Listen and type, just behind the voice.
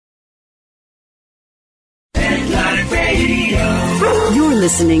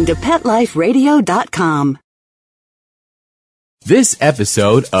listening to PetLifeRadio.com. This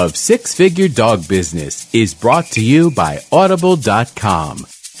episode of Six Figure Dog Business is brought to you by Audible.com.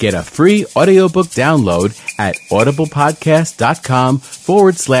 Get a free audiobook download at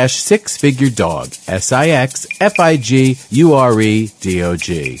audiblepodcast.com/sixfiguredog.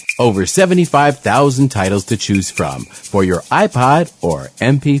 SIXFIGUREDOG. Over 75,000 titles to choose from for your iPod or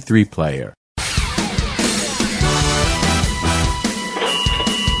MP3 player.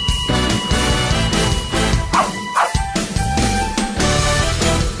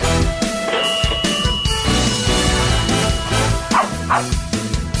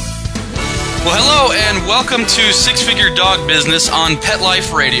 Well, hello and welcome to Six Figure Dog Business on Pet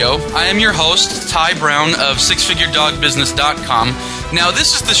Life Radio. I am your host, Ty Brown of SixFigureDogBusiness.com. Now,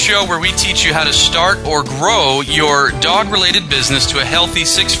 this is the show where we teach you how to start or grow your dog-related business to a healthy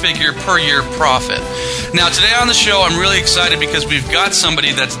six-figure per year profit. Now, today on the show, I'm really excited because we've got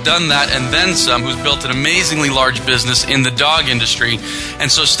somebody that's done that and then some, who's built an amazingly large business in the dog industry.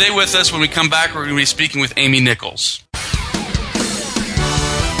 And so stay with us. When we come back, we're going to be speaking with Amy Nichols.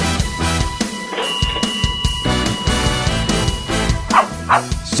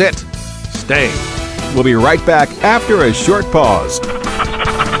 Sit. Stay. We'll be right back after a short pause.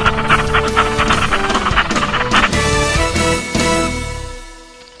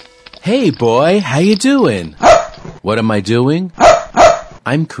 Hey boy, how you doing? What am I doing?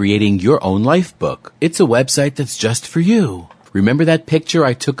 I'm creating your own life book. It's a website that's just for you. Remember that picture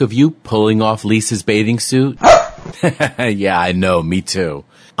I took of you pulling off Lisa's bathing suit? Yeah, I know, me too.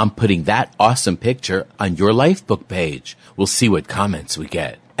 I'm putting that awesome picture on your life book page. We'll see what comments we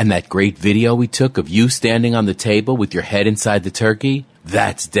get. And that great video we took of you standing on the table with your head inside the turkey?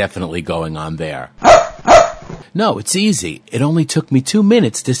 That's definitely going on there. No, it's easy. It only took me 2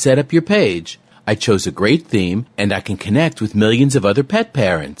 minutes to set up your page. I chose a great theme, and I can connect with millions of other pet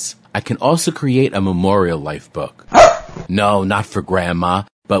parents. I can also create a memorial life book. No, not for Grandma,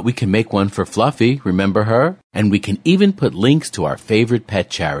 but we can make one for Fluffy, remember her? And we can even put links to our favorite pet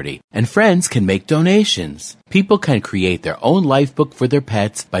charity. And friends can make donations. People can create their own life book for their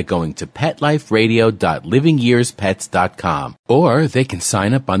pets by going to PetLifeRadio.LivingYearsPets.com. Or they can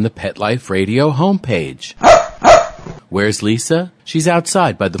sign up on the Pet Life Radio homepage. Where's Lisa? She's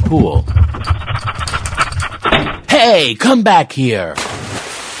outside by the pool. Hey, come back here!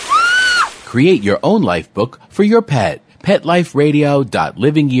 Create your own life book for your pet.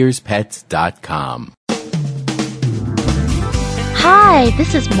 PetLifeRadio.LivingYearsPets.com. Hi,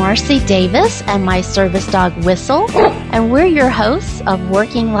 this is Marcy Davis and my service dog Whistle, and we're your hosts of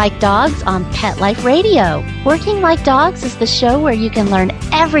Working Like Dogs on Pet Life Radio. Working Like Dogs is the show where you can learn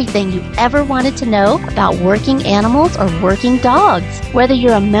everything you ever wanted to know about working animals or working dogs. Whether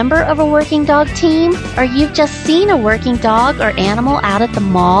you're a member of a working dog team or you've just seen a working dog or animal out at the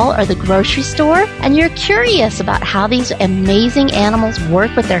mall or the grocery store and you're curious about how these amazing animals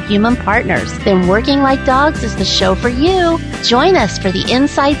work with their human partners, then Working Like Dogs is the show for you. Join us for the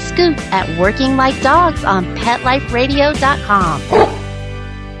inside scoop at Working Like Dogs on PetLifeRadio.com.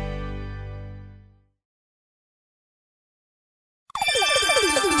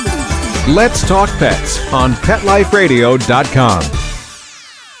 Let's talk pets on PetLifeRadio.com.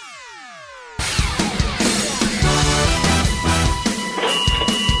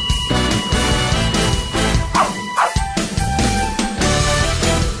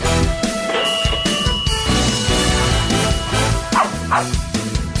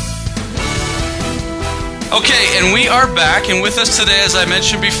 Okay, and we are back, and with us today, as I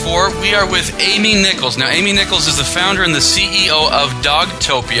mentioned before, we are with Amy Nichols. Now, Amy Nichols is the founder and the CEO of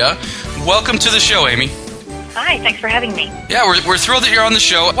Dogtopia. Welcome to the show, Amy. Hi, thanks for having me. Yeah, we're thrilled that you're on the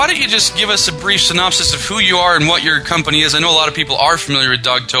show. Why don't you just give us a brief synopsis of who you are and what your company is? I know a lot of people are familiar with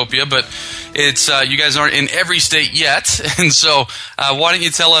Dogtopia, but it's you guys aren't in every state yet, and so why don't you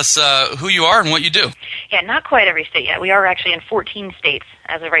tell us who you are and what you do? Yeah, not quite every state yet. We are actually in 14 states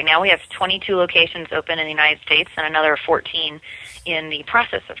as of right now. We have 22 locations open in the United States and another 14 in the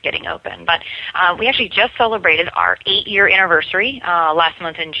process of getting open. But we actually just celebrated our 8-year anniversary last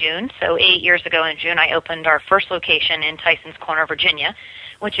month in June. So 8 years ago in June, I opened our first location in Tysons Corner, Virginia,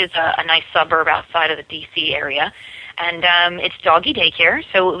 which is a nice suburb outside of the D.C. area. And it's doggy daycare,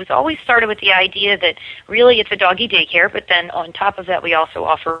 so it was always started with the idea that really it's a doggy daycare, but then on top of that we also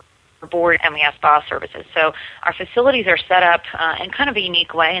offer board and we have spa services. So our facilities are set up in kind of a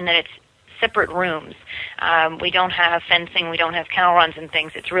unique way in that it's separate rooms. We don't have fencing, we don't have kennel runs and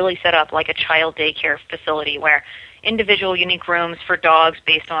things. It's really set up like a child daycare facility where individual unique rooms for dogs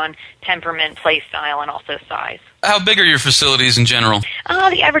based on temperament, play style, and also size. How big are your facilities in general?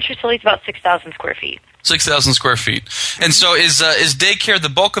 The average facility is about 6,000 square feet. 6,000 square feet. And so is daycare the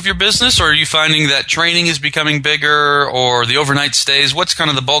bulk of your business, or are you finding that training is becoming bigger, or the overnight stays? What's kind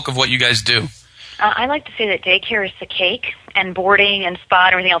of the bulk of what you guys do? I like to say that daycare is the cake, and boarding and spa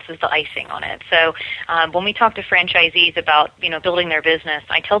and everything else is the icing on it. So when we talk to franchisees about, building their business,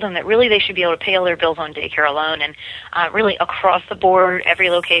 I tell them that really they should be able to pay all their bills on daycare alone. And really across the board, every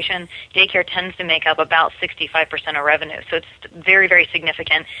location, daycare tends to make up about 65% of revenue. So it's very, very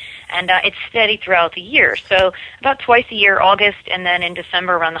significant. And it's steady throughout the year. So about twice a year, August, and then in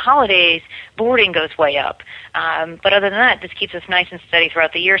December around the holidays, boarding goes way up. But other than that, this keeps us nice and steady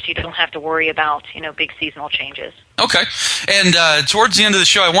throughout the year, so you don't have to worry about, big seasonal changes. Okay. And towards the end of the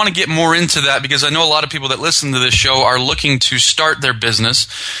show, I want to get more into that because I know a lot of people that listen to this show are looking to start their business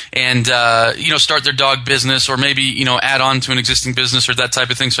and, start their dog business or maybe, add on to an existing business or that type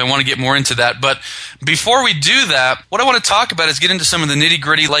of thing. So I want to get more into that. But before we do that, what I want to talk about is get into some of the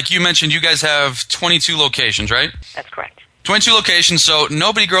nitty-gritty. Like you mentioned, you guys have 22 locations, right? That's correct. 22 locations, so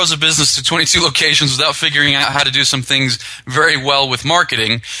nobody grows a business to 22 locations without figuring out how to do some things very well with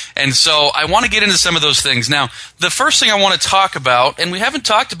marketing. And so I want to get into some of those things. Now, the first thing I want to talk about, and we haven't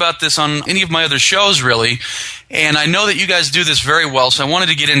talked about this on any of my other shows really, and I know that you guys do this very well, so I wanted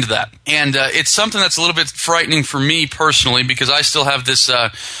to get into that. And it's something that's a little bit frightening for me personally because I still have this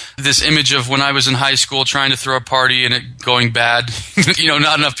this image of when I was in high school trying to throw a party and it going bad,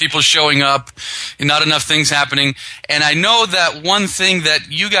 not enough people showing up, and not enough things happening. And I know that one thing that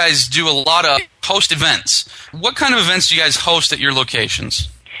you guys do a lot of, host events. What kind of events do you guys host at your locations?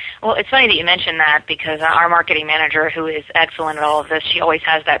 Well, it's funny that you mentioned that because our marketing manager, who is excellent at all of this, she always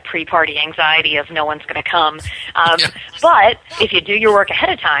has that pre-party anxiety of no one's going to come. But if you do your work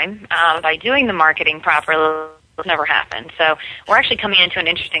ahead of time, by doing the marketing properly, it'll never happen. So we're actually coming into an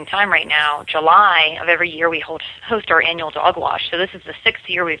interesting time right now. July of every year we host our annual dog wash. So this is the 6th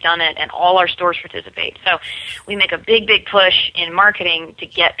year we've done it, and all our stores participate. So we make a big, big push in marketing to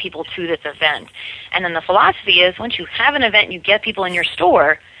get people to this event. And then the philosophy is once you have an event and you get people in your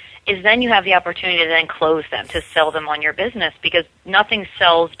store, is then you have the opportunity to then close them, to sell them on your business, because nothing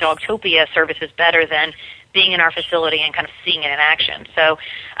sells Dogtopia services better than being in our facility and kind of seeing it in action. So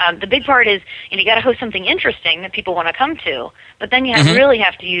the big part is you got to host something interesting that people want to come to, but then you really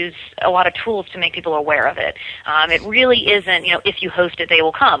have to use a lot of tools to make people aware of it. It really isn't, if you host it, they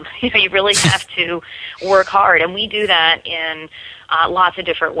will come. You really have to work hard, and we do that in lots of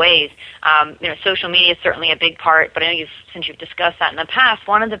different ways. Social media is certainly a big part, but I know since you've discussed that in the past,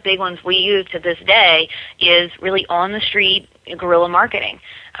 one of the big ones we use to this day is really on-the-street guerrilla marketing.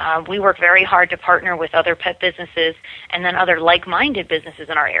 We work very hard to partner with other pet businesses and then other like-minded businesses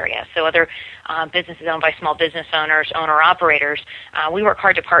in our area. So other businesses owned by small business owners, owner-operators, we work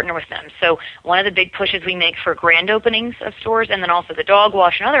hard to partner with them. So one of the big pushes we make for grand openings of stores and then also the dog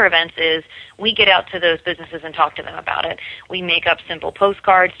wash and other events is we get out to those businesses and talk to them about it. We make up simple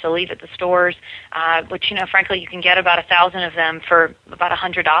postcards to leave at the stores, which, frankly, you can get about 1,000 of them for about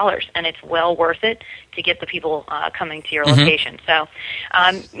 $100, and it's well worth it to get the people coming to your location. So,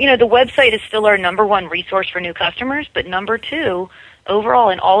 the website is still our number one resource for new customers, but number two, overall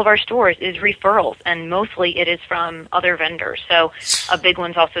in all of our stores, is referrals, and mostly it is from other vendors. So a big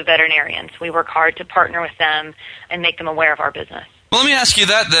one's also veterinarians. We work hard to partner with them and make them aware of our business. Well, let me ask you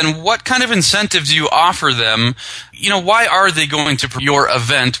that then. What kind of incentive do you offer them? Why are they going to your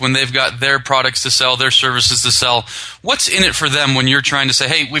event when they've got their products to sell, their services to sell? What's in it for them when you're trying to say,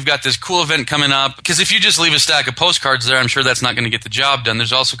 hey, we've got this cool event coming up? Because if you just leave a stack of postcards there, I'm sure that's not going to get the job done.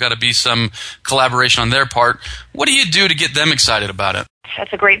 There's also got to be some collaboration on their part. What do you do to get them excited about it?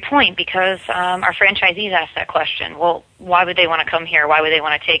 That's a great point because our franchisees ask that question. Well, why would they want to come here? Why would they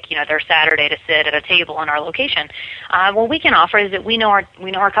want to take their Saturday to sit at a table in our location? What we can offer is that we know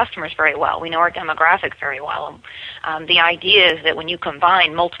our customers very well. We know our demographics very well. The idea is that when you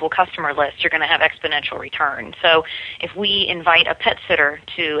combine multiple customer lists, you're going to have exponential return. So if we invite a pet sitter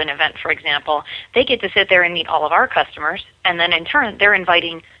to an event, for example, they get to sit there and meet all of our customers, and then in turn they're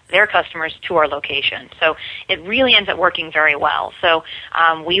inviting their customers to our location. So it really ends up working very well. So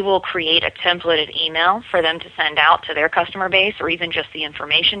we will create a templated email for them to send out to their customer base or even just the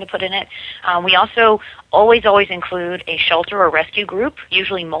information to put in it. We also always include a shelter or rescue group,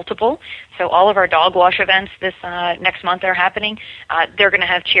 usually multiple. So all of our dog wash events this next month are happening. They're going to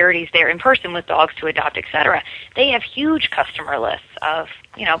have charities there in person with dogs to adopt, etc. They have huge customer lists of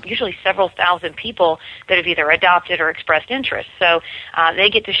usually several thousand people that have either adopted or expressed interest. So they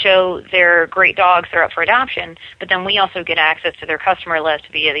get to show their great dogs that are up for adoption, but then we also get access to their customer list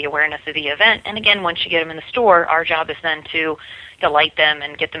via the awareness of the event. And again, once you get them in the store, our job is then to delight them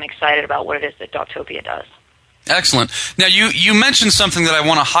and get them excited about what it is that Dogtopia does. Excellent. Now, you mentioned something that I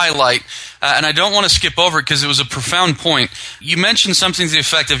want to highlight. and I don't want to skip over it because it was a profound point. You mentioned something to the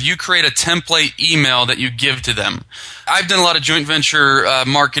effect of you create a template email that you give to them. I've done a lot of joint venture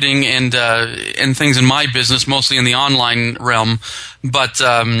marketing and things in my business, mostly in the online realm. But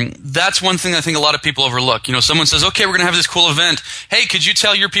that's one thing I think a lot of people overlook. You know, someone says, okay, we're going to have this cool event. Hey, could you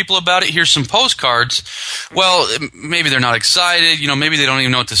tell your people about it? Here's some postcards. Well, maybe they're not excited. You know, maybe they don't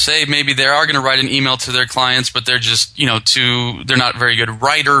even know what to say. Maybe they are going to write an email to their clients, but they're just, you know, they're not a very good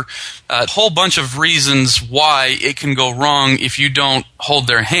writer. A whole bunch of reasons why it can go wrong if you don't hold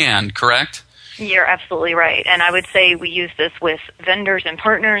their hand, correct? You're absolutely right. And I would say we use this with vendors and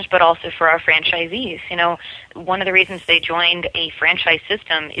partners, but also for our franchisees. You know, one of the reasons they joined a franchise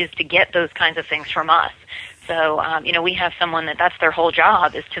system is to get those kinds of things from us. So, you know, we have someone that's their whole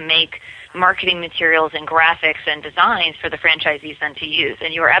job is to make marketing materials and graphics and designs for the franchisees then to use.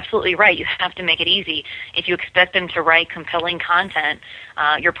 And you are absolutely right. You have to make it easy. If you expect them to write compelling content,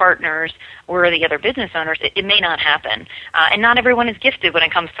 your partners or the other business owners, it may not happen. And not everyone is gifted when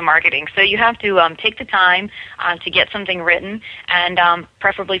it comes to marketing. So you have to take the time to get something written and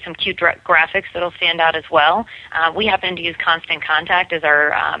preferably some cute graphics that will stand out as well. We happen to use Constant Contact as our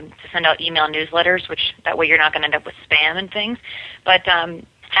to send out email newsletters, which that way you're not going to end up with spam and things. But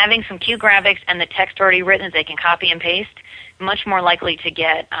having some cute graphics and the text already written that they can copy and paste, much more likely to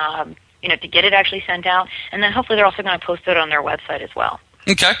get to get it actually sent out. And then hopefully they're also going to post it on their website as well.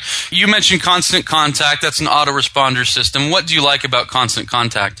 Okay. You mentioned Constant Contact. That's an autoresponder system. What do you like about Constant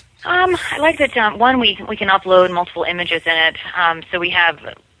Contact? I like that, one, we can upload multiple images in it. So we have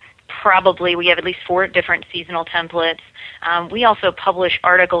at least 4 different seasonal templates. We also publish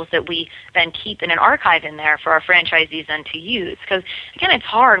articles that we then keep in an archive in there for our franchisees then to use. Because, again, it's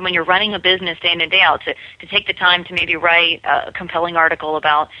hard when you're running a business day in and day out to take the time to maybe write a compelling article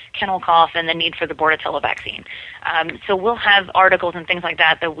about kennel cough and the need for the Bordetella vaccine. So we'll have articles and things like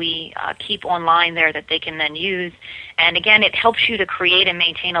that we keep online there that they can then use. And, again, it helps you to create and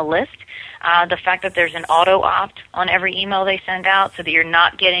maintain a list. The fact that there's an auto-opt on every email they send out so that you're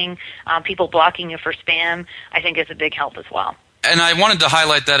not getting people blocking you for spam, I think is a big help as well. And I wanted to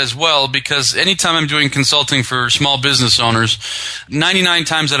highlight that as well because anytime I'm doing consulting for small business owners, 99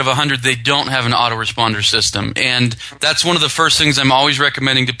 times out of 100, they don't have an autoresponder system. And that's one of the first things I'm always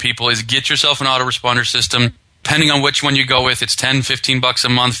recommending to people is get yourself an autoresponder system. Depending on which one you go with, it's $10, $15 a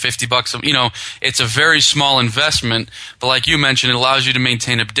month, $50 it's a very small investment. But like you mentioned, it allows you to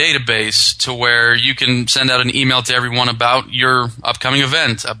maintain a database to where you can send out an email to everyone about your upcoming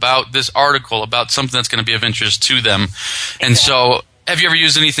event, about this article, about something that's going to be of interest to them. Exactly. And so, have you ever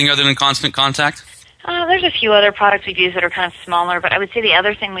used anything other than Constant Contact? There's a few other products we've used that are kind of smaller, but I would say the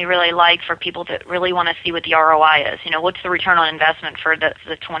other thing we really like for people that really want to see what the ROI is, you know, what's the return on investment for the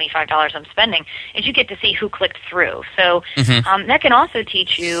 $25 I'm spending, is you get to see who clicked through. So that can also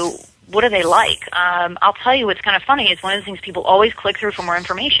teach you what do they like. I'll tell you what's kind of funny is one of the things people always click through for more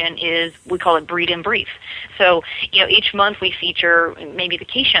information is we call it Breed and Brief. So, you know, each month we feature maybe the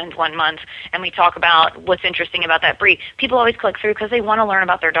Keeshond one month, and we talk about what's interesting about that breed. People always click through because they want to learn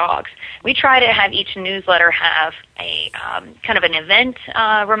about their dogs. We try to have each newsletter have a kind of an event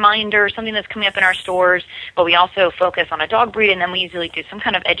reminder, something that's coming up in our stores, but we also focus on a dog breed, and then we usually do some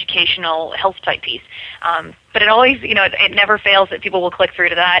kind of educational health type piece. But it always, you know, it never fails that people will click through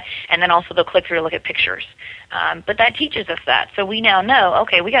to that, and then also they'll click through to look at pictures. But that teaches us that. So we now know,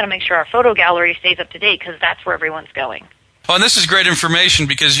 okay, we got to make sure our photo gallery stays up to date because that's where everyone's going. Well, and this is great information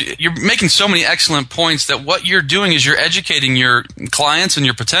because you're making so many excellent points that what you're doing is you're educating your clients and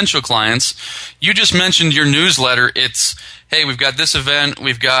your potential clients. You just mentioned your newsletter. It's, hey, we've got this event,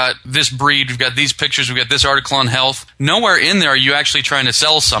 we've got this breed, we've got these pictures, we've got this article on health. Nowhere in there are you actually trying to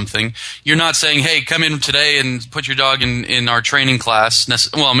sell something. You're not saying, hey, come in today and put your dog in our training class.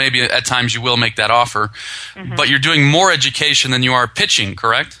 Well, maybe at times you will make that offer. But you're doing more education than you are pitching,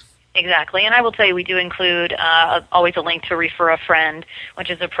 correct? Exactly, and I will tell you we do include always a link to Refer a Friend, which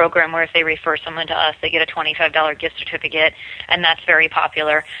is a program where if they refer someone to us, they get a $25 gift certificate, and that's very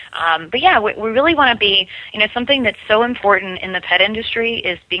popular. But yeah, we really want to be, you know, something that's so important in the pet industry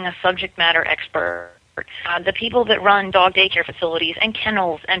is being a subject matter expert. The people that run dog daycare facilities and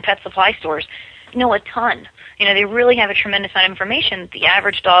kennels and pet supply stores know a ton. You know, they really have a tremendous amount of information that the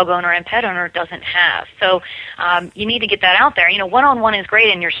average dog owner and pet owner doesn't have. So you need to get that out there. You know, one-on-one is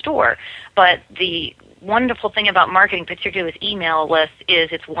great in your store, but the wonderful thing about marketing, particularly with email lists, is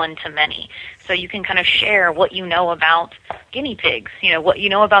it's one-to-many. So you can kind of share what you know about guinea pigs, you know, what you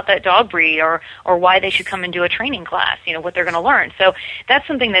know about that dog breed or why they should come and do a training class, you know, what they're going to learn. So that's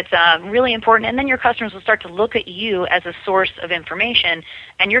something that's really important. And then your customers will start to look at you as a source of information,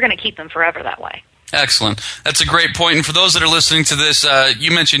 and you're going to keep them forever that way. Excellent. That's a great point. And for those that are listening to this,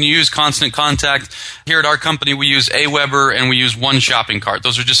 you mentioned you use Constant Contact. Here at our company, we use AWeber and we use One Shopping Cart.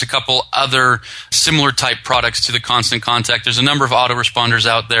 Those are just a couple other similar type products to the Constant Contact. There's a number of autoresponders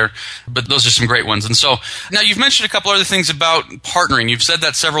out there, but those are some great ones. And so now you've mentioned a couple other things about partnering. You've said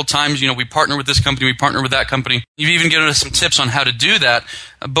that several times. We partner with this company, we partner with that company. You've even given us some tips on how to do that.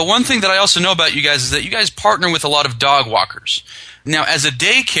 But one thing that I also know about you guys is that you guys partner with a lot of dog walkers. Now, as a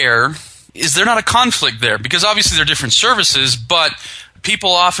daycare, is there not a conflict there? Because obviously they're different services, but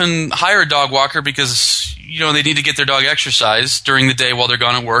people often hire a dog walker because, they need to get their dog exercise during the day while they're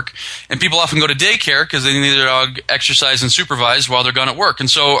gone at work. And people often go to daycare because they need their dog exercised and supervised while they're gone at work. And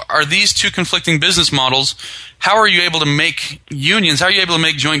so are these two conflicting business models? How are you able to make unions? How are you able to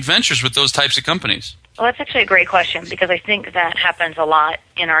make joint ventures with those types of companies? Well, that's actually a great question because I think that happens a lot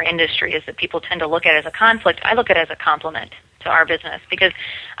in our industry is that people tend to look at it as a conflict. I look at it as a complement to our business because,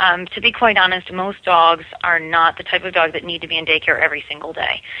 to be quite honest, most dogs are not the type of dog that need to be in daycare every single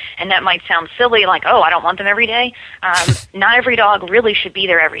day. And that might sound silly, like, I don't want them every day. Not every dog really should be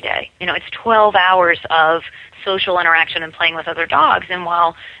there every day. It's 12 hours of social interaction and playing with other dogs. And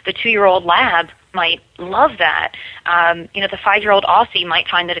while the 2-year-old lab might love that, the 5-year-old Aussie might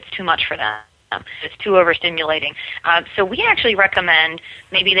find that it's too much for them. It's too overstimulating. So we actually recommend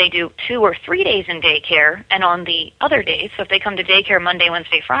maybe they do 2 or 3 days in daycare, and on the other days, so if they come to daycare Monday,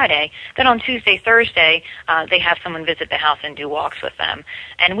 Wednesday, Friday, then on Tuesday, Thursday, they have someone visit the house and do walks with them.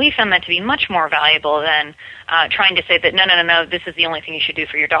 And we found that to be much more valuable than trying to say that, no, this is the only thing you should do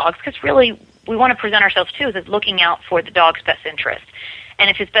for your dogs, because really we want to present ourselves, too, as looking out for the dog's best interest. And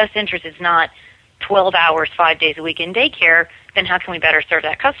if his best interest is not 12 hours, 5 days a week in daycare, then how can we better serve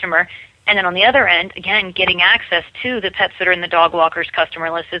that customer? And then on the other end, again, getting access to the pets that are in the dog walkers customer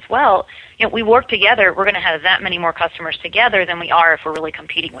list as well. We work together. We're going to have that many more customers together than we are if we're really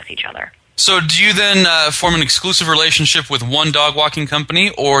competing with each other. So do you then form an exclusive relationship with one dog walking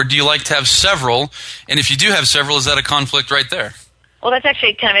company, or do you like to have several? And if you do have several, is that a conflict right there? Well, that's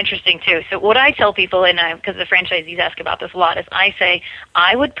actually kind of interesting, too. So what I tell people, and because the franchisees ask about this a lot, is I say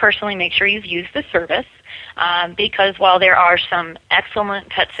I would personally make sure you've used the service because while there are some excellent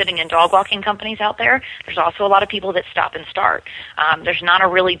pet sitting and dog walking companies out there, there's also a lot of people that stop and start. There's not a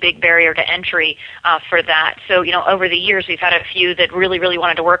really big barrier to entry for that. So, over the years, we've had a few that really, really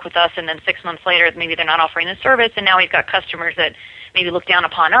wanted to work with us, and then 6 months later, maybe they're not offering the service, and now we've got customers that maybe look down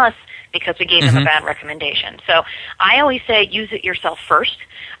upon us because we gave them a bad recommendation. So I always say use it yourself first.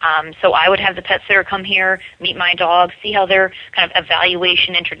 So I would have the pet sitter come here, meet my dog, see how their kind of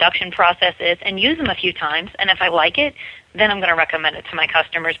evaluation, introduction process is, and use them a few times. And if I like it, then I'm going to recommend it to my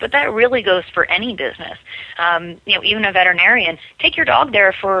customers. But that really goes for any business. Even a veterinarian, take your dog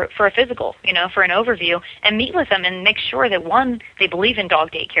there for a physical, for an overview, and meet with them and make sure that, one, they believe in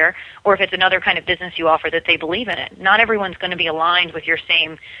dog daycare, or if it's another kind of business you offer, that they believe in it. Not everyone's going to be aligned with your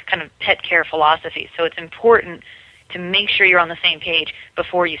same kind of pet care philosophy. So it's important to make sure you're on the same page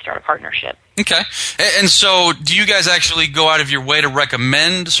before you start a partnership. Okay. And so do you guys actually go out of your way to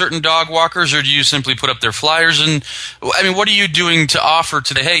recommend certain dog walkers, or do you simply put up their flyers? And what are you doing to offer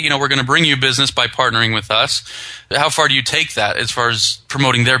today? Hey, we're going to bring you business by partnering with us. How far do you take that as far as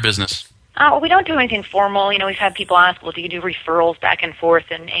promoting their business? We don't do anything formal. We've had people ask, well, do you do referrals back and forth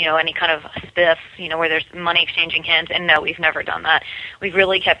and, any kind of spiffs, where there's money exchanging hands? And no, we've never done that. We've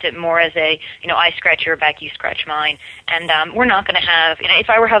really kept it more as a, I scratch your back, you scratch mine. And we're not going to have,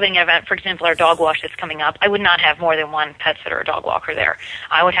 if I were having an event, for example, our dog wash that's coming up, I would not have more than one pet sitter or dog walker there.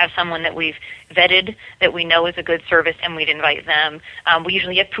 I would have someone that we've vetted, that we know is a good service, and we'd invite them. We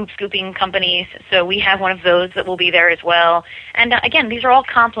usually have poop scooping companies, so we have one of those that will be there as well. And again, these are all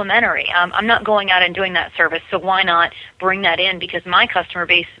complimentary. I'm not going out and doing that service, so why not bring that in? Because my customer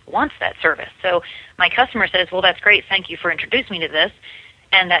base wants that service. So my customer says, well, that's great, thank you for introducing me to this.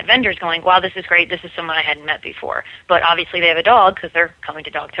 And that vendor's going, wow, this is great, this is someone I hadn't met before. But obviously they have a dog because they're coming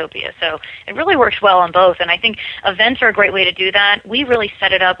to Dogtopia. So it really works well on both. And I think events are a great way to do that. We really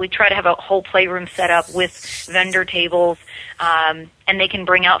set it up. We try to have a whole playroom set up with vendor tables. And they can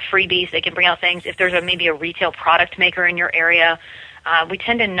bring out freebies. They can bring out things. If there's maybe a retail product maker in your area, we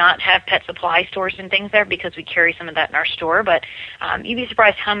tend to not have pet supply stores and things there because we carry some of that in our store. But you'd be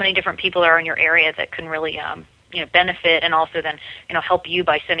surprised how many different people are in your area that can really benefit, and also then help you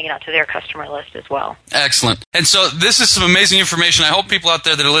by sending it out to their customer list as well. Excellent. And so this is some amazing information. I hope people out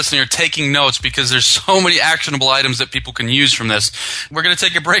there that are listening are taking notes, because there's so many actionable items that people can use from this. We're going to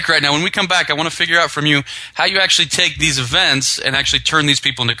take a break right now. When we come back, I want to figure out from you how you actually take these events and actually turn these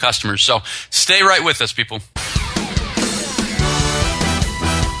people into customers. So stay right with us, people.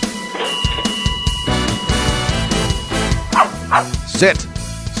 Sit.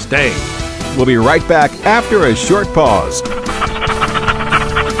 Stay. We'll be right back after a short pause.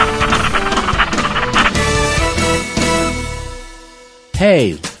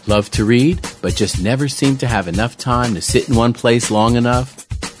 Hey, love to read, but just never seem to have enough time to sit in one place long enough?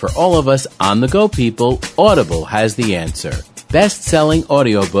 For all of us on-the-go people, Audible has the answer. Best-selling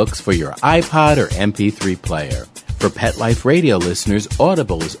audiobooks for your iPod or MP3 player. For Pet Life Radio listeners,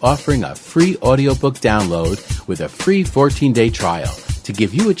 Audible is offering a free audiobook download with a free 14-day trial to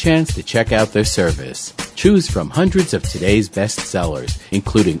give you a chance to check out their service. Choose from hundreds of today's bestsellers,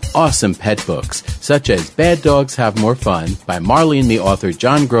 including awesome pet books, such as Bad Dogs Have More Fun by Marley and Me author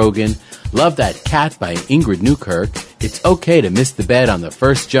John Grogan, Love That Cat by Ingrid Newkirk, It's Okay to Miss the Bed on the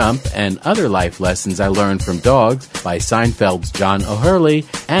First Jump, and Other Life Lessons I Learned from Dogs by Seinfeld's John O'Hurley,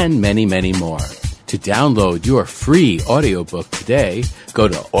 and many, many more. To download your free audiobook today, go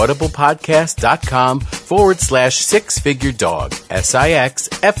to audiblepodcast.com/six-figure-dog,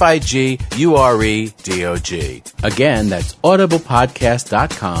 SIXFIGUREDOG. Again, that's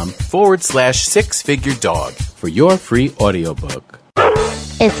audiblepodcast.com/six-figure-dog for your free audiobook.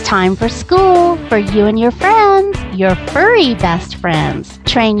 It's time for school for you and your friends, your furry best friends.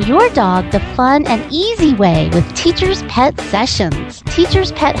 Train your dog the fun and easy way with Teacher's Pet Sessions.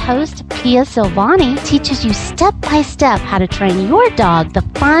 Teacher's Pet host Pia Silvani teaches you step-by-step how to train your dog the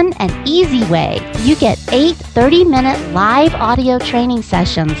fun and easy way. You get 8 30-minute live audio training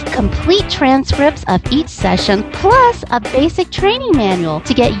sessions, complete transcripts of each session, plus a basic training manual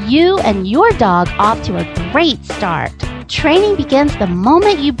to get you and your dog off to a great start. Training begins the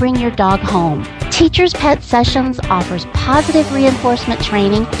moment you bring your dog home. Teacher's Pet Sessions offers positive reinforcement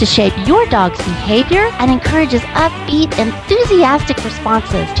training to shape your dog's behavior and encourages upbeat, enthusiastic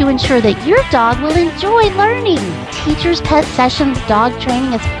responses to ensure that your dog will enjoy learning. Teacher's Pet Sessions dog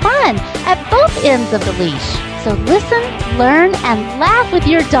training is fun at both ends of the leash. So listen, learn, and laugh with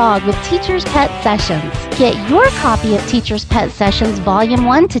your dog with Teacher's Pet Sessions. Get your copy of Teacher's Pet Sessions Volume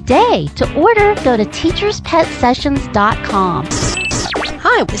 1 today. To order, go to teacherspetsessions.com.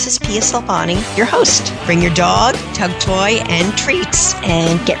 Hi, this is Pia Silvani, your host. Bring your dog, tug toy, and treats,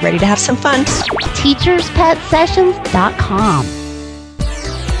 and get ready to have some fun. teacherspetsessions.com.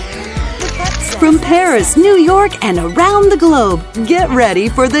 From Paris, New York, and around the globe, get ready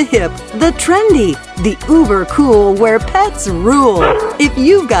for the hip, the trendy, the uber cool where pets rule. If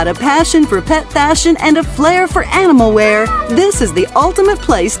you've got a passion for pet fashion and a flair for animal wear, this is the ultimate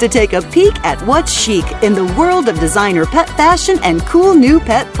place to take a peek at what's chic in the world of designer pet fashion and cool new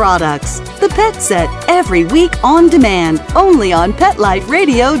pet products. The Pet Set, every week on demand, only on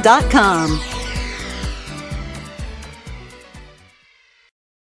PetLifeRadio.com.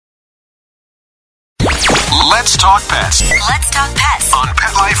 Let's talk pets. Let's talk pets On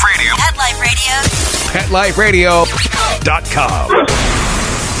Pet Life Radio. Pet Life Radio. PetLifeRadio.com.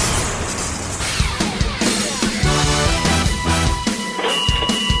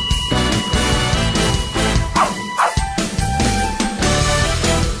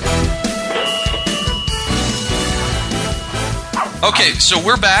 Okay, so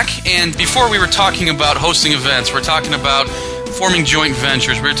we're back, and before we were talking about hosting events, we're talking about forming joint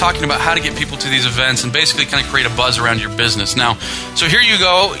ventures. We were talking about how to get people to these events and basically kind of create a buzz around your business. Now, so here you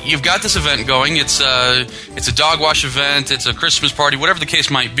go. You've got this event going. It's a dog wash event. It's a Christmas party, whatever the case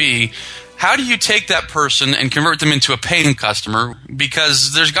might be. How do you take that person and convert them into a paying customer?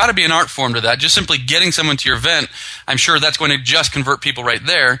 Because there's got to be an art form to that. Just simply getting someone to your event, I'm sure that's going to just convert people right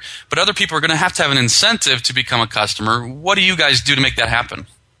there. But other people are going to have an incentive to become a customer. What do you guys do to make that happen?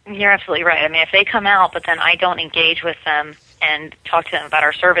 You're absolutely right. I mean, if they come out, but then I don't engage with them and talk to them about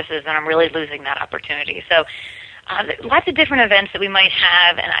our services, then I'm really losing that opportunity. So lots of different events that we might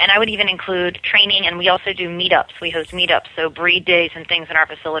have, and I would even include training, and we also do meetups. We host meetups, so breed days and things in our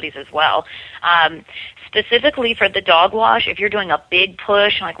facilities as well. Specifically for the dog wash, if you're doing a big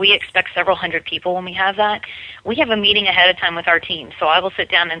push, like we expect several hundred people when we have that, we have a meeting ahead of time with our team. So I will sit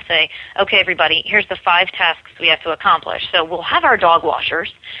down and say, okay, everybody, here's the 5 tasks we have to accomplish. So we'll have our dog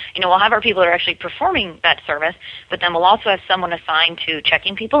washers. We'll have our people that are actually performing that service, but then we'll also have someone assigned to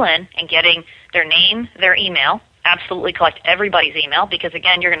checking people in and getting their name, their email. Absolutely collect everybody's email because,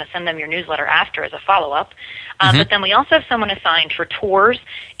 again, you're going to send them your newsletter after as a follow-up. But then we also have someone assigned for tours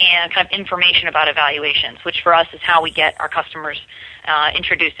and kind of information about evaluations, which for us is how we get our customers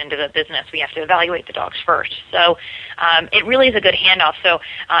introduced into the business. We have to evaluate the dogs first. So it really is a good handoff. So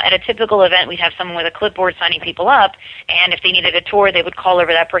at a typical event, we'd have someone with a clipboard signing people up, and if they needed a tour, they would call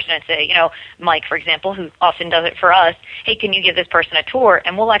over that person and say, Mike, for example, who often does it for us, hey, can you give this person a tour?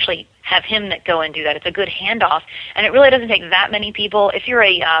 And we'll actually have him that go and do that. It's a good handoff, and it really doesn't take that many people. If you're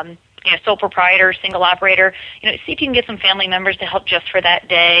a sole proprietor, single operator, see if you can get some family members to help just for that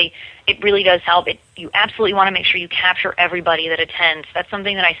day. It really does help. You absolutely want to make sure you capture everybody that attends. That's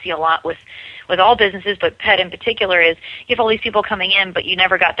something that I see a lot with all businesses, but pet in particular, is you have all these people coming in, but you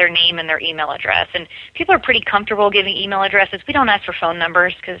never got their name and their email address. And people are pretty comfortable giving email addresses. We don't ask for phone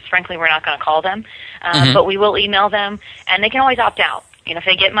numbers because, frankly, we're not going to call them. But we will email them, and they can always opt out. If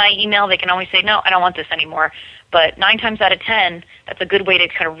they get my email, they can always say, no, I don't want this anymore. But 9 times out of 10, that's a good way to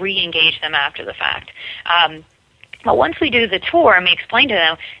kind of re-engage them after the fact. But once we do the tour and we explain to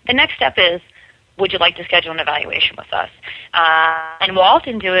them, the next step is, would you like to schedule an evaluation with us? And we'll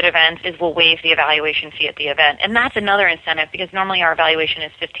often do at events is we'll waive the evaluation fee at the event. And that's another incentive because normally our evaluation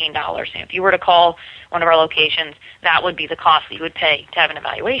is $15. And if you were to call one of our locations, that would be the cost that you would pay to have an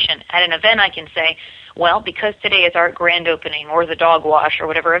evaluation. At an event, I can say, well, because today is our grand opening or the dog wash or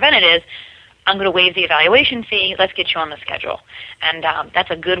whatever event it is, I'm going to waive the evaluation fee. Let's get you on the schedule. And that's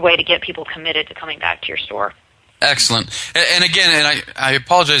a good way to get people committed to coming back to your store. Excellent. And again, and I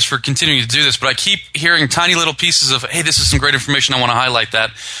apologize for continuing to do this, but I keep hearing tiny little pieces of, hey, this is some great information. I want to highlight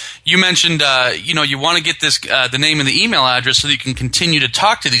that. You mentioned, you want to get this the name and the email address so that you can continue to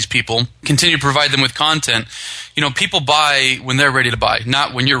talk to these people, continue to provide them with content. People buy when they're ready to buy,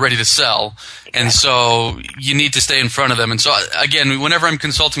 not when you're ready to sell. And so you need to stay in front of them. And so, again, whenever I'm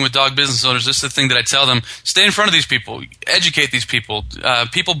consulting with dog business owners, this is the thing that I tell them: stay in front of these people, educate these people.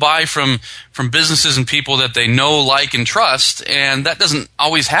 People buy from businesses and people that they know, like, and trust, and that doesn't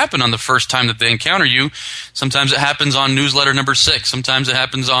always happen on the first time that they encounter you. Sometimes it happens on newsletter number 6. Sometimes it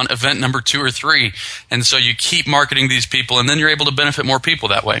happens on event number 2 or 3. And so you keep marketing these people, and then you're able to benefit more people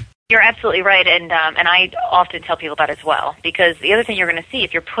that way. You're absolutely right, and I often tell people that as well, because the other thing you're going to see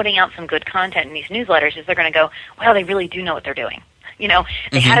if you're putting out some good content in these newsletters is they're going to go, well, they really do know what they're doing.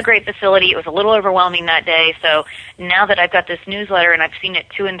 They had a great facility. It was a little overwhelming that day, so now that I've got this newsletter and I've seen it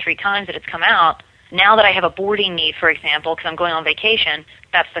 2 and 3 times that it's come out, now that I have a boarding need, for example, because I'm going on vacation,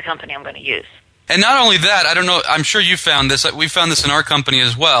 that's the company I'm going to use. And not only that, I don't know, I'm sure you found this, we found this in our company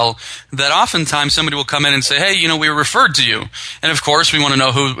as well, that oftentimes somebody will come in and say, hey, we were referred to you. And of course we want to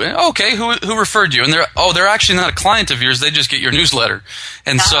know who referred you. And they're actually not a client of yours, they just get your newsletter.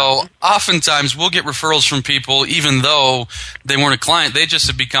 And so oftentimes we'll get referrals from people, even though they weren't a client, they just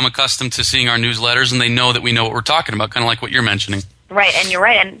have become accustomed to seeing our newsletters and they know that we know what we're talking about, kind of like what you're mentioning. Right, and you're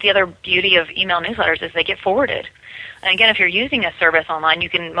right. And the other beauty of email newsletters is they get forwarded. And again, if you're using a service online, you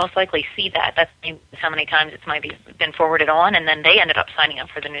can most likely see that. That's how many times it's maybe been forwarded on, and then they ended up signing up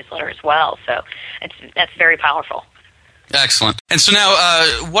for the newsletter as well. So that's very powerful. Excellent. And so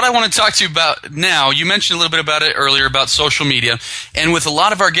now, what I want to talk to you about now, you mentioned a little bit about it earlier, about social media. And with a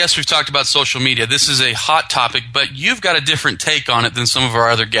lot of our guests, we've talked about social media. This is a hot topic, but you've got a different take on it than some of our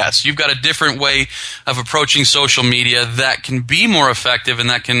other guests. You've got a different way of approaching social media that can be more effective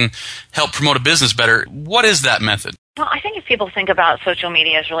and that can help promote a business better. What is that method? Well, I think if people think about social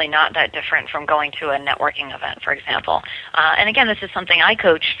media as really not that different from going to a networking event, for example. And again, this is something I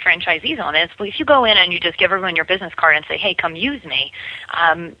coach franchisees on is, well, if you go in and you just give everyone your business card and say, hey, come use me,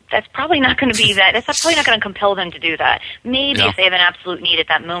 that's probably not going to be that. That's probably not going to compel them to do that. Maybe if they have an absolute need at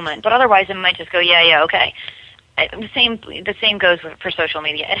that moment. But otherwise, it might just go, yeah, okay. The same goes for social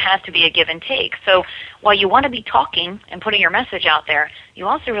media. It has to be a give and take. So while you want to be talking and putting your message out there, you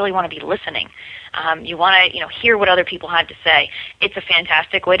also really want to be listening. You want to hear what other people have to say. It's a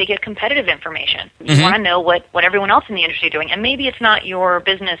fantastic way to get competitive information. You want to know what everyone else in the industry is doing. And maybe it's not your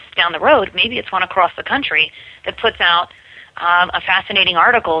business down the road. Maybe it's one across the country that puts out a fascinating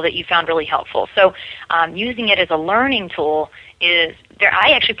article that you found really helpful. So using it as a learning tool is there.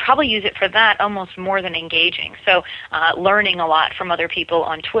 I actually probably use it for that almost more than engaging. So learning a lot from other people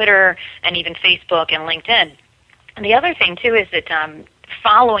on Twitter and even Facebook and LinkedIn. And the other thing, too, is that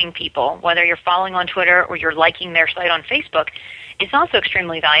following people, whether you're following on Twitter or you're liking their site on Facebook, is also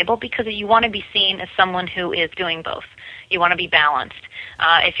extremely valuable because you want to be seen as someone who is doing both. You want to be balanced.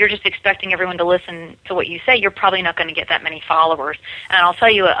 If you're just expecting everyone to listen to what you say, you're probably not going to get that many followers. And I'll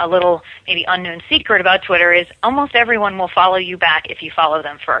tell you a little maybe unknown secret about Twitter is almost everyone will follow you back if you follow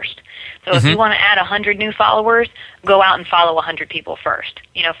them first. So if you want to add 100 new followers, go out and follow 100 people first.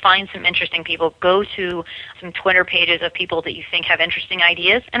 Find some interesting people. Go to some Twitter pages of people that you think have interesting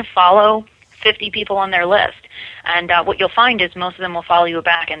ideas and follow 50 people on their list. And what you'll find is most of them will follow you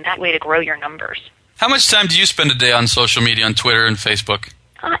back, and that way to grow your numbers. How much time do you spend a day on social media, on Twitter and Facebook?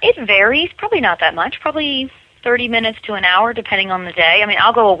 It varies. Probably not that much. Probably 30 minutes to an hour, depending on the day. I mean,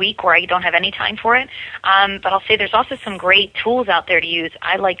 I'll go a week where I don't have any time for it. But I'll say there's also some great tools out there to use.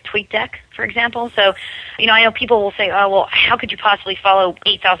 I like TweetDeck, for example. So, I know people will say, oh, well, how could you possibly follow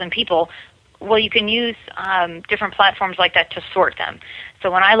 8,000 people? Well, you can use different platforms like that to sort them.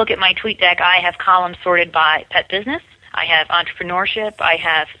 So when I look at my TweetDeck, I have columns sorted by pet business, I have entrepreneurship, I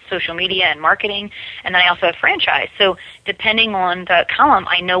have social media and marketing, and then I also have franchise. So depending on the column,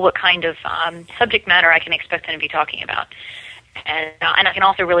 I know what kind of subject matter I can expect them to be talking about. And I can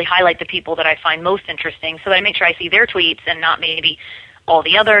also really highlight the people that I find most interesting so that I make sure I see their tweets and not maybe all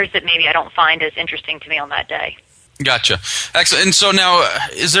the others that maybe I don't find as interesting to me on that day. Gotcha. Excellent. And so now,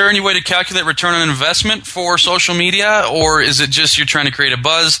 is there any way to calculate return on investment for social media, or is it just you're trying to create a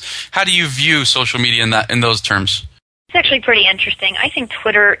buzz? How do you view social media in those terms? It's actually pretty interesting. I think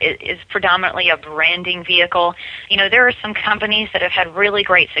Twitter is predominantly a branding vehicle. You know, there are some companies that have had really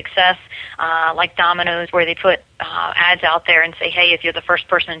great success, like Domino's, where they put ads out there and say, hey, if you're the first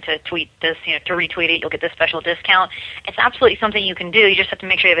person to tweet this, to retweet it, you'll get this special discount. It's absolutely something you can do. You just have to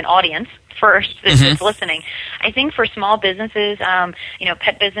make sure you have an audience first that's listening. I think for small businesses,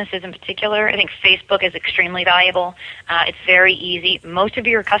 pet businesses in particular, I think Facebook is extremely valuable. It's very easy. Most of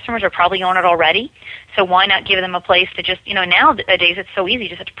your customers are probably on it already, so why not give them a place to just, nowadays it's so easy. You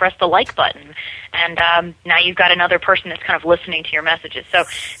just have to press the like button, and now you've got another person that's kind of listening to your messages. So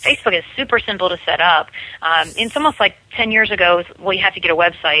Facebook is super simple to set up. It's almost like 10 years ago, well, you have to get a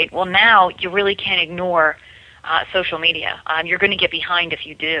website. Well, now you really can't ignore social media. You're going to get behind if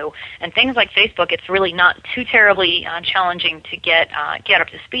you do. And things like Facebook, it's really not too terribly challenging to get up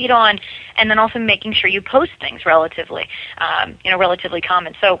to speed on, and then also making sure you post things relatively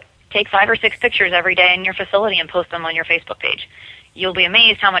common. So take 5 or 6 pictures every day in your facility and post them on your Facebook page. You'll be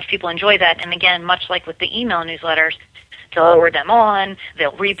amazed how much people enjoy that. And again, much like with the email newsletters, they'll forward them on,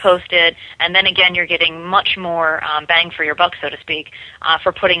 they'll repost it, and then again, you're getting much more bang for your buck, so to speak,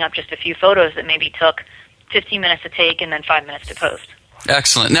 for putting up just a few photos that maybe took 15 minutes to take and then 5 minutes to post.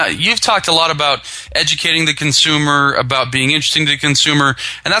 Excellent. Now, you've talked a lot about educating the consumer, about being interesting to the consumer,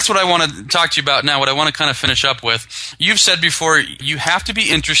 and that's what I want to talk to you about now, what I want to kind of finish up with. You've said before, you have to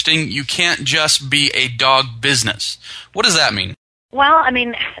be interesting. You can't just be a dog business. What does that mean? Well, I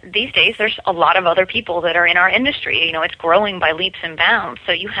mean, these days there's a lot of other people that are in our industry. You know, it's growing by leaps and bounds.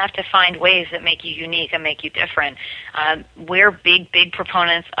 So you have to find ways that make you unique and make you different. We're big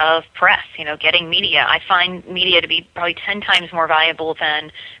proponents of press, getting media. I find media to be probably 10 times more valuable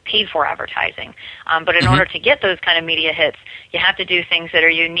than paid for advertising. But in order to get those kind of media hits, you have to do things that are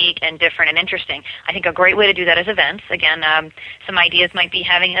unique and different and interesting. I think a great way to do that is events. Again, some ideas might be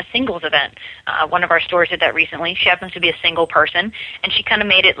having a singles event. One of our stores did that recently. She happens to be a single person, and she kind of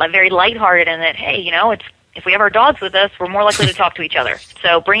made it very lighthearted in that, hey, if we have our dogs with us, we're more likely to talk to each other.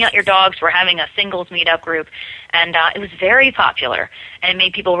 So bring out your dogs. We're having a singles meetup group, and it was very popular, and it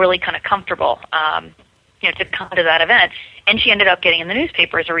made people really kind of comfortable, to come to that event. And she ended up getting in the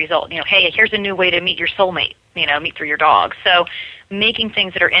newspaper as a result. Hey, here's a new way to meet your soulmate. Meet through your dog. So making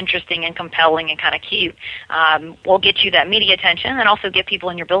things that are interesting and compelling and kind of cute will get you that media attention, and also get people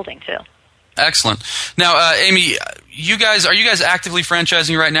in your building too. Excellent. Now, Amy, are you guys actively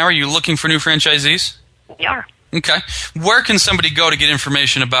franchising right now? Are you looking for new franchisees? We are. Okay. Where can somebody go to get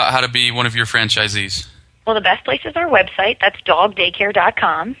information about how to be one of your franchisees? Well, the best place is our website. That's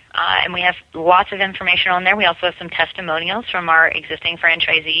dogdaycare.com, and we have lots of information on there. We also have some testimonials from our existing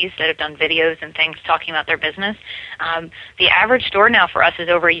franchisees that have done videos and things talking about their business. The average store now for us is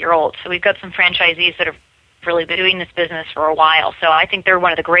over a year old, so we've got some franchisees that have really been doing this business for a while. So I think they're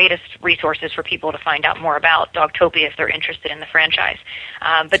one of the greatest resources for people to find out more about Dogtopia if they're interested in the franchise.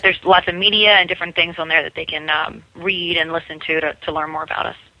 But there's lots of media and different things on there that they can read and listen to learn more about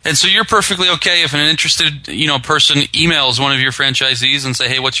us. And so you're perfectly okay if an interested, person emails one of your franchisees and say,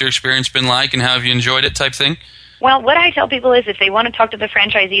 hey, what's your experience been like and how have you enjoyed it type thing? Well, what I tell people is if they want to talk to the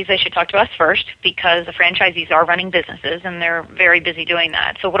franchisees, they should talk to us first, because the franchisees are running businesses and they're very busy doing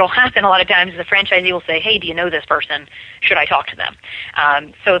that. So what will happen a lot of times is the franchisee will say, hey, do you know this person? Should I talk to them?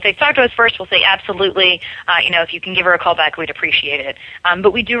 So if they talk to us first, we'll say absolutely. If you can give her a call back, we'd appreciate it.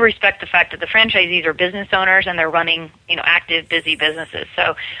 But we do respect the fact that the franchisees are business owners and they're running, active, busy businesses.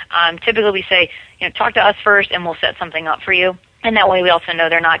 So typically we say, talk to us first and we'll set something up for you. And that way we also know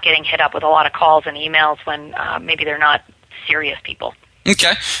they're not getting hit up with a lot of calls and emails when maybe they're not serious people.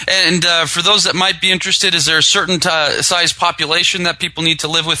 Okay. And for those that might be interested, is there a certain size population that people need to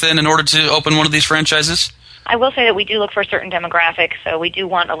live within in order to open one of these franchises? I will say that we do look for certain demographics, so we do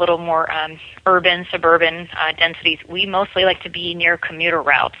want a little more urban, suburban densities. We mostly like to be near commuter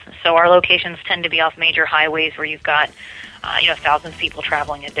routes, so our locations tend to be off major highways where you've got thousands of people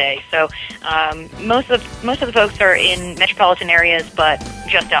traveling a day. So most of the folks are in metropolitan areas, but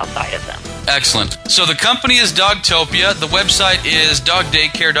just outside of them. Excellent. So the company is Dogtopia. The website is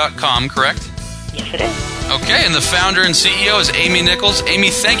dogdaycare.com, correct? Yes, it is. Okay, and the founder and CEO is Amy Nichols. Amy,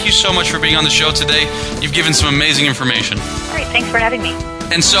 thank you so much for being on the show today. You've given some amazing information. All right, thanks for having me.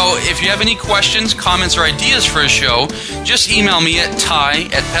 And so, if you have any questions, comments, or ideas for a show, just email me at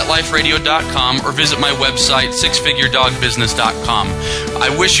ty@petliferadio.com or visit my website, sixfigureDogBusiness.com. I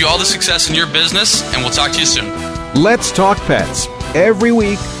wish you all the success in your business, and we'll talk to you soon. Let's Talk Pets, every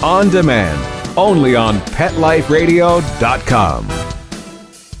week on demand, only on PetLifeRadio.com.